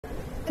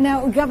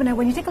Now, Governor,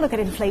 when you take a look at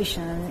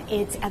inflation,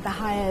 it's at the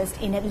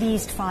highest in at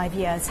least 5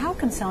 years. How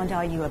concerned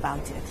are you about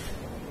it?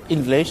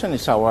 Inflation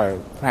is our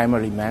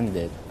primary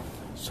mandate,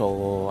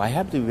 so I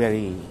have to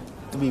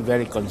be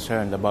very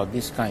concerned about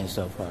these kinds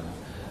of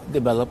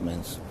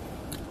developments.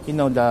 You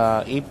know,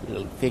 the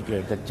April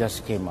figure that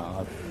just came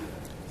out,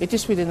 it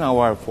is within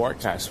our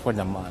forecast for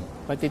the month,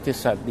 but it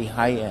is at the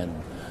high end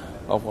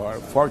of our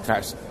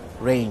forecast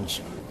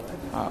range.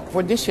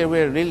 For this year,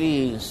 we're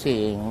really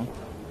seeing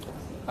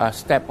a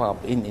step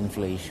up in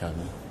inflation.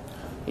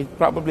 It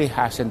probably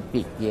hasn't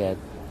peaked yet.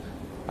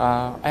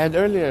 I had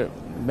earlier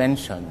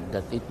mentioned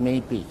that it may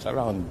peak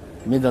around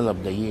middle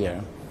of the year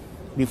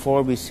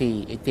before we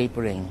see a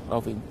tapering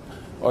of it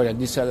or a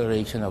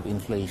deceleration of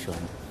inflation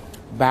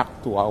back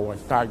to our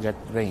target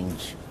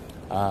range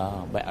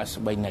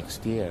by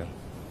next year.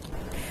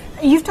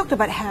 You've talked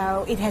about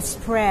how it has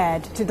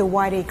spread to the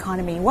wider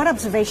economy. What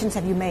observations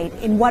have you made?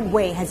 In what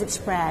way has it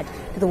spread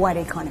to the wider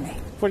economy?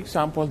 For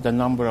example, the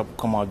number of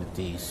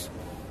commodities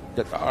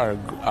that are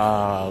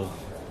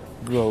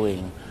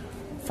growing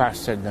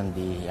faster than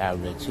the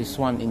average is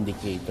one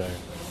indicator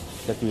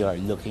that we are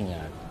looking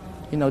at.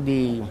 You know,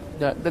 the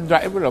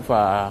driver of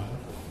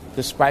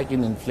the spike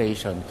in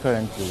inflation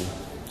currently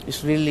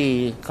is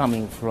really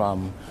coming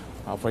from,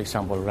 for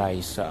example,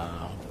 rice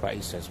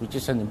prices, which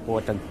is an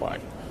important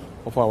part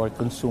of our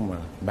consumer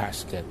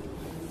basket.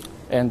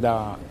 And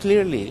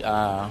clearly,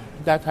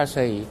 that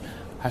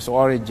has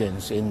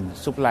origins in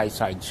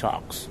supply-side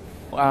shocks.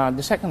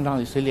 The second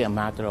round is really a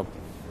matter of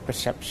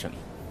perception,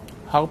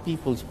 how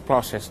people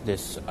process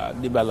these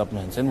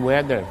developments and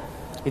whether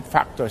it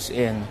factors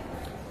in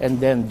and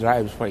then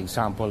drives, for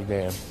example,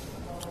 their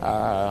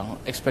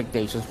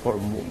expectations for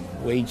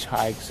wage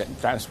hikes and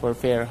transfer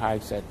fare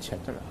hikes,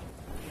 etc.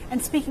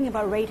 And speaking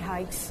about rate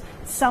hikes,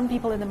 some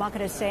people in the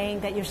market are saying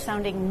that you're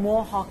sounding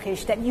more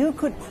hawkish, that you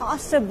could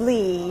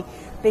possibly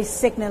be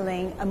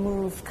signaling a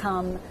move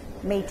come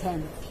May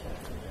 10th.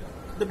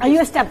 Are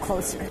you a step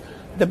closer?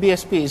 The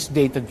BSP is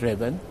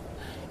data-driven,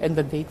 and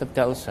the data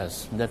tells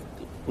us that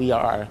we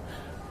are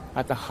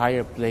at a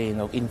higher plane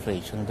of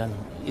inflation than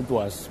it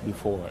was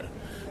before.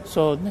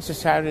 So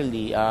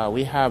necessarily,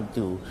 we have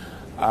to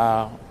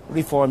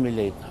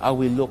reformulate how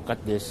we look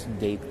at this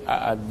the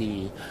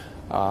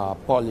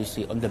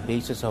policy on the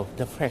basis of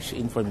the fresh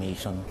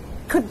information.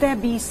 Could there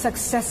be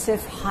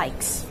successive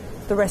hikes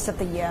the rest of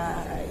the year?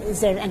 Is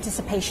there an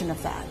anticipation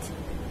of that?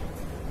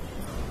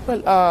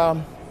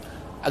 Well,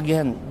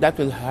 again, that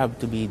will have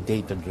to be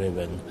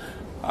data-driven.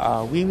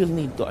 We will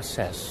need to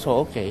assess.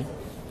 So, okay,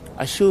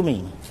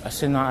 assuming a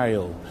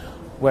scenario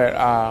where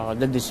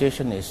the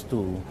decision is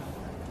to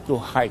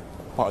hike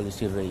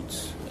policy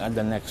rates at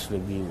the next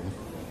review,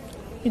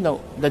 you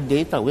know, the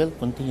data will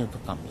continue to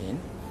come in.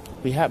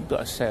 We have to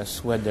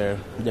assess whether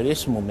there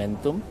is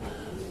momentum,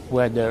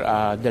 whether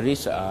there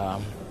is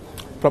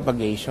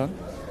propagation,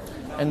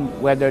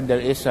 and whether there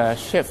is a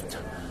shift,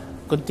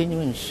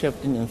 continuing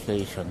shift in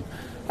inflation.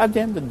 At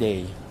the end of the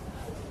day,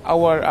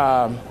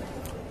 our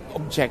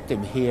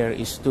objective here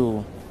is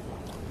to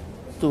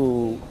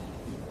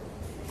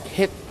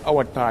hit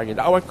our target.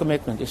 Our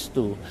commitment is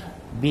to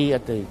be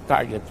at the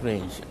target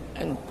range.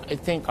 And I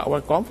think our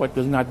comfort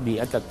will not be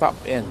at the top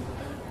end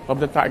of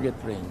the target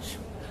range,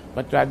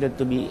 but rather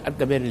to be at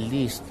the very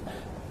least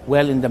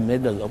well in the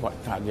middle of our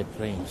target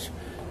range.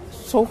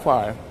 So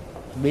far,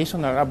 based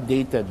on our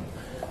updated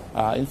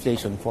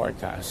inflation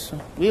forecast,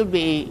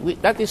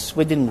 that is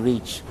within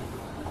reach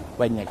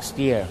by next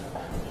year.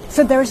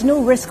 So there is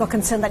no risk or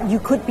concern that you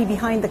could be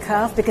behind the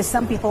curve, because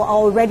some people are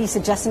already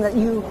suggesting that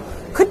you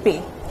could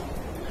be.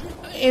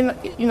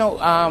 I'm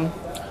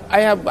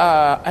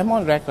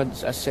on record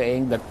as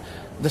saying that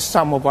the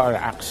sum of our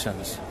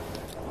actions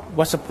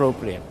was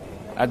appropriate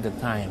at the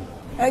time.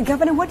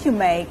 Governor, what do you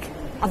make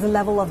of the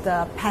level of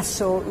the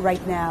peso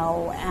right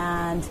now,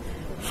 and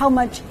how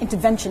much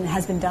intervention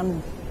has been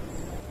done?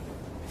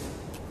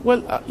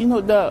 Well,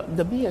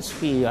 the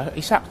BSP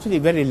is actually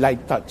very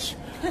light touch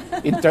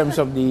in terms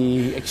of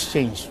the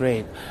exchange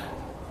rate.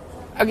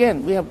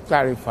 Again, we have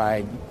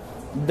clarified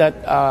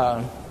that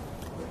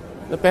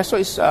the peso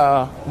is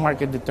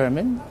market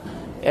determined,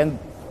 and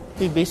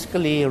we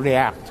basically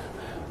react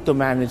to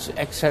manage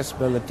excess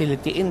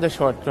volatility in the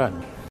short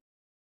run.